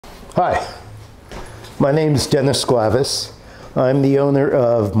Hi, my name is Dennis Glavis. I'm the owner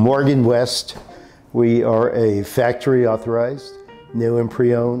of Morgan West. We are a factory authorized, new and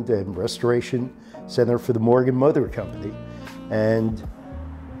pre-owned and restoration center for the Morgan Motor Company. And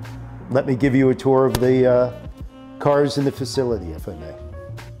let me give you a tour of the cars in the facility, if I may.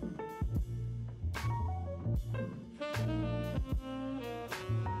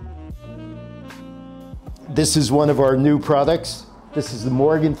 This is one of our new products. This is the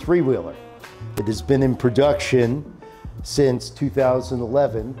Morgan three-wheeler. It has been in production since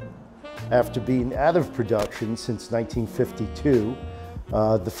 2011, after being out of production since 1952.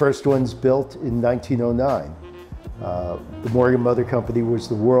 The first one's built in 1909. The Morgan Motor Company was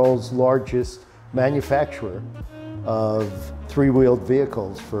the world's largest manufacturer of three-wheeled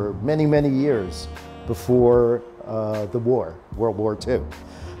vehicles for many, many years before the war, World War II.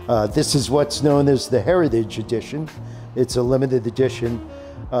 This is what's known as the Heritage Edition. It's a limited edition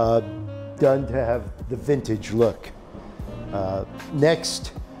done to have the vintage look.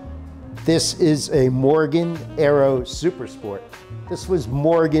 Next, this is a Morgan Aero Supersport. This was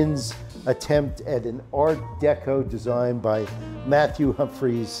Morgan's attempt at an Art Deco design by Matthew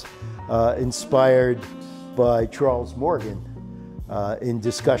Humphreys, inspired by Charles Morgan in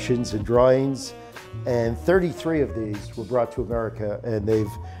discussions and drawings. And 33 of these were brought to America, and they've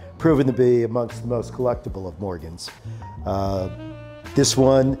proven to be amongst the most collectible of Morgans. This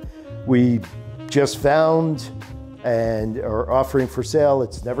one we just found and are offering for sale.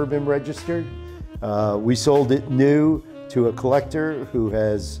 It's never been registered. We sold it new to a collector who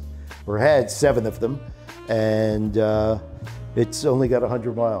has, or had 7 of them, and it's only got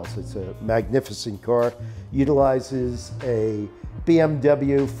 100 miles. It's a magnificent car. Utilizes a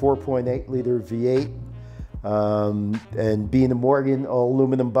BMW 4.8 liter V8, and being a Morgan all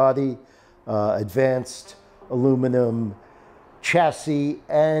aluminum body, advanced aluminum chassis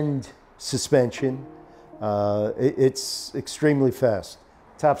and suspension. It's extremely fast.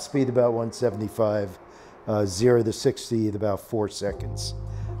 Top speed about 175, 0 to 60 in about 4 seconds.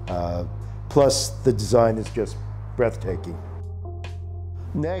 Plus the design is just breathtaking.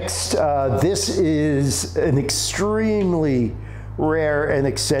 Next, this is an extremely rare and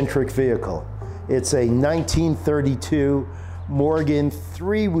eccentric vehicle. It's a 1932 Morgan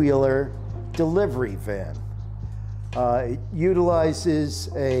three-wheeler delivery van. It utilizes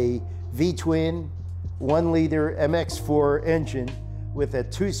a V-twin 1-liter MX4 engine with a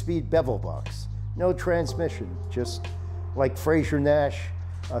 2-speed bevel box. No transmission, just like Fraser Nash,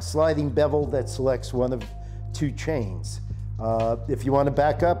 a sliding bevel that selects one of 2 chains. If you want to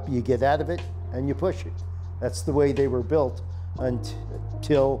back up, you get out of it and you push it. That's the way they were built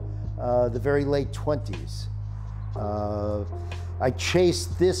until the very late 20s. I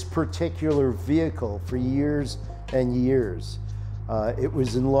chased this particular vehicle for years and years. It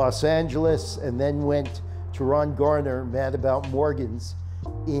was in Los Angeles and then went to Ron Garner, mad about Morgans,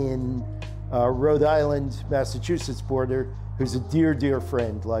 in Rhode Island, Massachusetts border, who's a dear, dear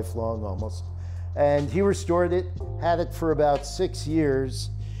friend, lifelong almost. And he restored it, had it for about 6 years.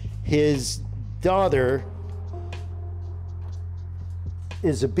 His daughter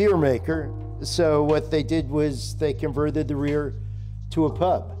is a beer maker, so what they did was they converted the rear to a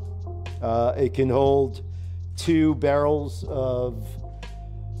pub. It can hold 2 barrels of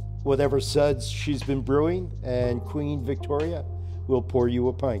whatever suds she's been brewing, and Queen Victoria will pour you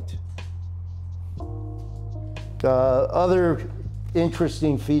a pint. Other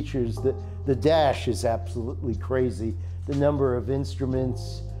interesting features, the dash is absolutely crazy. The number of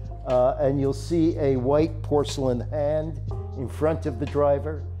instruments, and you'll see a white porcelain hand in front of the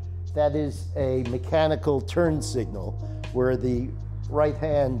driver. That is a mechanical turn signal where the right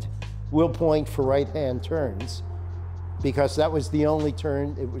hand will point for right hand turns, because that was the only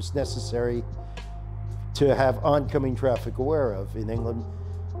turn it was necessary to have oncoming traffic aware of. In England,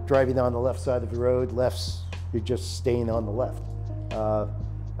 driving on the left side of the road, lefts, you're just staying on the left.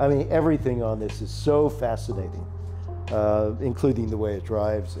 I mean, everything on this is so fascinating, including the way it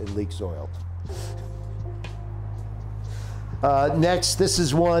drives and leaks oil. Next, this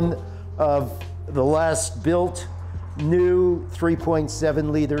is one of the last built new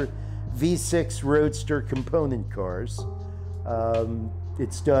 3.7 liter V6 Roadster component cars.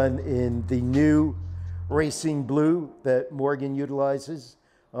 It's done in the new racing blue that Morgan utilizes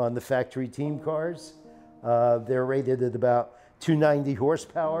on the factory team cars. They're rated at about 290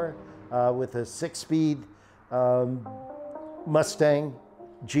 horsepower with a 6-speed Mustang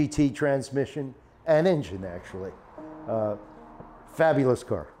GT transmission and engine, actually. Fabulous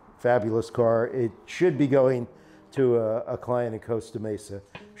car, fabulous car. It should be going to a client in Costa Mesa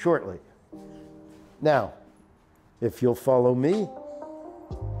shortly. Now, if you'll follow me,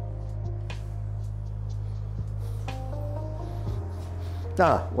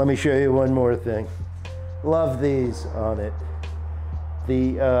 Let me show you one more thing. Love these on it.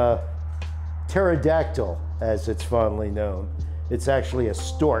 The pterodactyl, as it's fondly known. It's actually a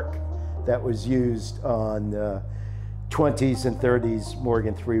stork that was used on 20s and 30s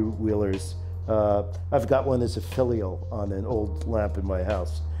Morgan three-wheelers. I've got one as a filial on an old lamp in my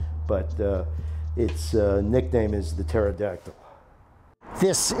house, but its nickname is the pterodactyl.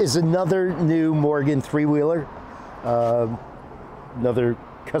 This is another new Morgan three-wheeler, another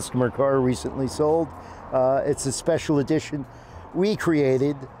customer car recently sold. It's a special edition we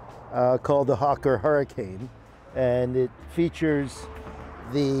created called the Hawker Hurricane, and it features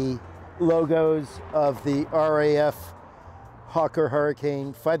the logos of the RAF Hawker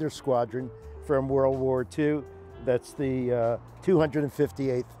Hurricane Fighter Squadron from World War II. That's the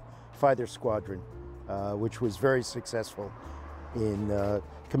 258th Fighter Squadron, which was very successful in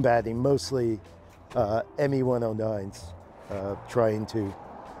combating mostly ME-109s, trying to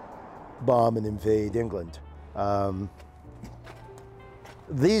bomb and invade England.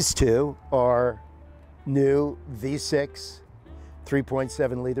 These two are new V6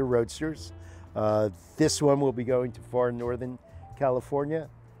 3.7 liter roadsters. This one will be going to far northern California.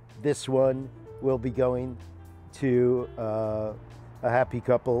 This one will be going to a happy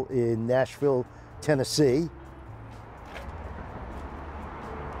couple in Nashville, Tennessee.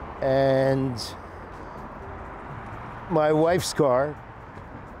 And my wife's car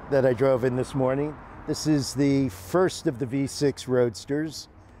that I drove in this morning, this is the first of the V6 Roadsters.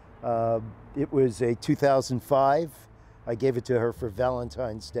 It was a 2005. I gave it to her for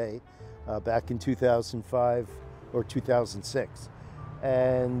Valentine's Day back in 2005 or 2006.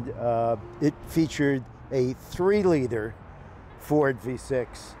 And it featured a 3-liter Ford V6.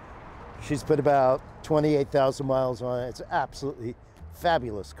 She's put about 28,000 miles on it. It's an absolutely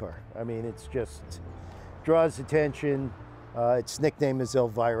fabulous car. I mean, it's just draws attention. Its nickname is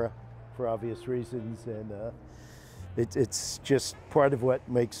Elvira for obvious reasons, and it's just part of what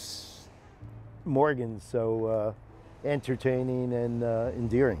makes Morgan so entertaining and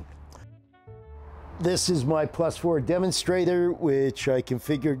endearing. This is my +4 demonstrator, which I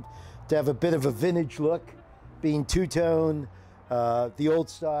configured to have a bit of a vintage look, being two-tone, the old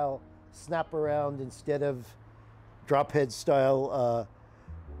style snap around instead of drop head style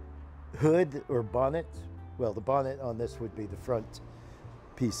hood or bonnet. Well, the bonnet on this would be the front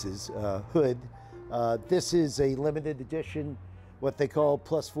pieces, hood. This is a limited edition, what they call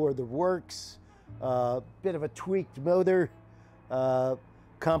 +4 the works, bit of a tweaked motor,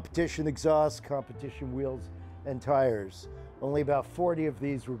 competition exhaust, competition wheels and tires. Only about 40 of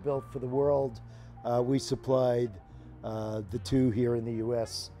these were built for the world. We supplied the 2 here in the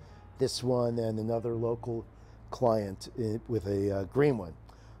US, this one and another local client with a green one.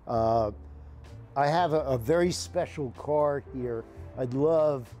 I have a very special car here I'd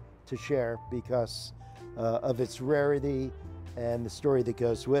love to share because of its rarity and the story that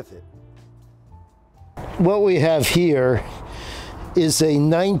goes with it. What we have here is a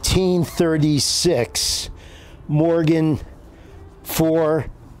 1936 Morgan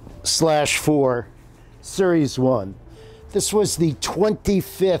 4/4 Series 1. This was the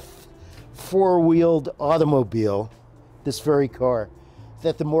 25th four-wheeled automobile, this very car,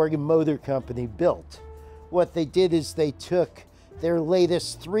 that the Morgan Motor Company built. What they did is they took their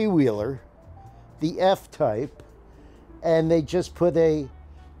latest three-wheeler, the F-type, and they just put a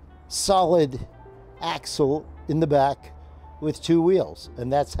solid axle in the back with 2 wheels,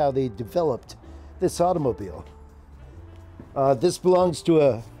 and that's how they developed this automobile. This belongs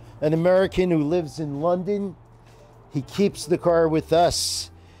to an American who lives in London. He keeps the car with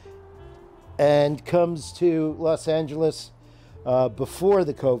us and comes to Los Angeles before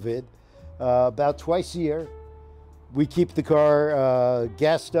the COVID, about twice a year. We keep the car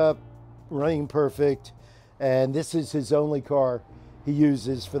gassed up, running perfect, and this is his only car he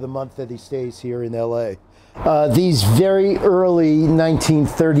uses for the month that he stays here in LA. These very early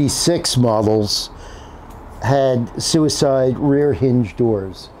 1936 models had suicide rear hinge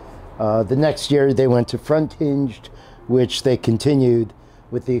doors. The next year they went to front hinged, which they continued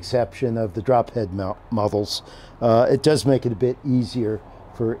with the exception of the drop head models. It does make it a bit easier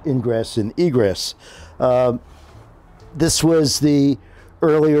for ingress and egress. This was the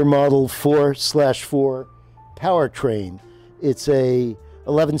earlier model 4/4 powertrain. It's a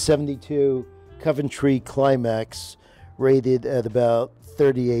 1172 Coventry Climax rated at about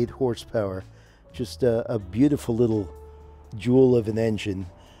 38 horsepower. Just a beautiful little jewel of an engine.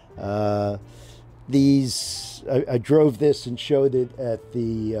 I drove this and showed it at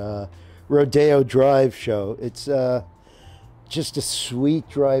the Rodeo Drive show. It's just a sweet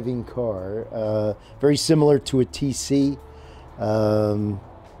driving car, very similar to a TC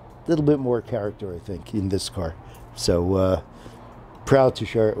Little bit more character, I think, in this car. So proud to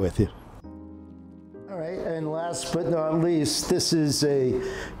share it with you. All right, and last but not least, this is a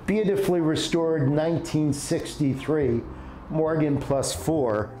beautifully restored 1963 Morgan Plus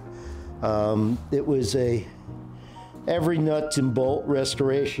 4. It was a every nut and bolt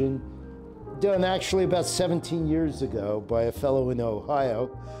restoration done actually about 17 years ago by a fellow in Ohio.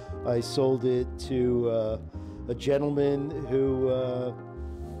 I sold it to a gentleman who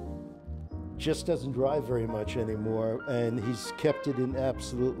just doesn't drive very much anymore, and he's kept it in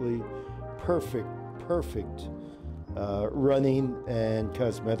absolutely perfect running and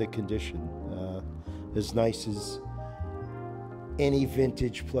cosmetic condition. As nice as any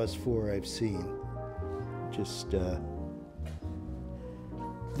vintage Plus 4 I've seen. Just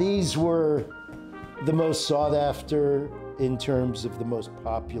these were the most sought after in terms of the most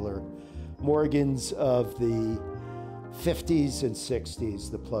popular Morgans of the 50s and 60s,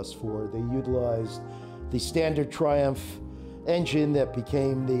 the Plus 4. They utilized the standard Triumph engine that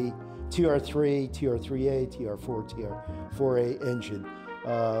became the TR3, TR3A, TR4, TR4A engine.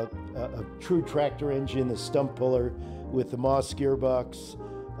 A true tractor engine, a stump puller with the Moss gearbox.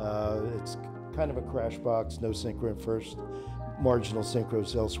 It's kind of a crash box, no synchro in first, marginal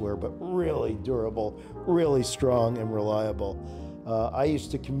synchros elsewhere, but really durable, really strong and reliable. I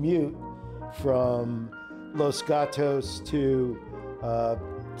used to commute from Los Gatos to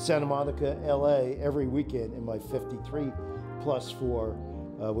Santa Monica, LA every weekend in my 53 Plus 4,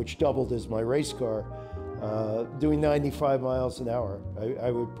 which doubled as my race car, doing 95 miles an hour. I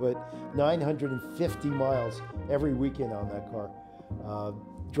would put 950 miles every weekend on that car,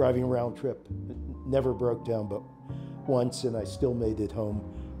 driving round trip. It never broke down but once, and I still made it home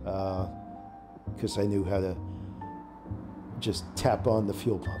because I knew how to just tap on the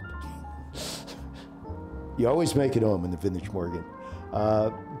fuel pump. You always make it home in the vintage Morgan.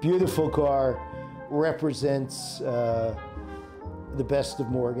 Beautiful car, represents the best of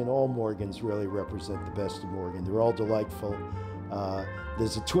Morgan. All Morgans really represent the best of Morgan. They're all delightful.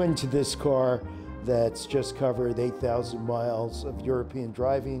 There's a twin to this car that's just covered 8,000 miles of European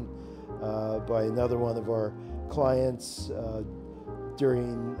driving by another one of our clients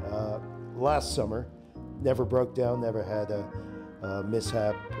during last summer. Never broke down, never had a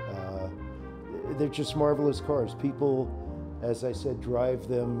mishap. They're just marvelous cars. People, as I said, drive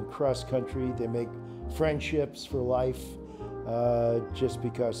them cross country. They make friendships for life just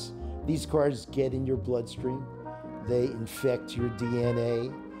because these cars get in your bloodstream. They infect your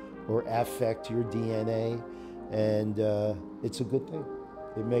DNA or affect your DNA, and it's a good thing.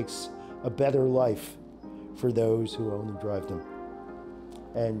 It makes a better life for those who own and drive them.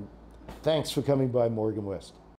 And thanks for coming by Morgan West.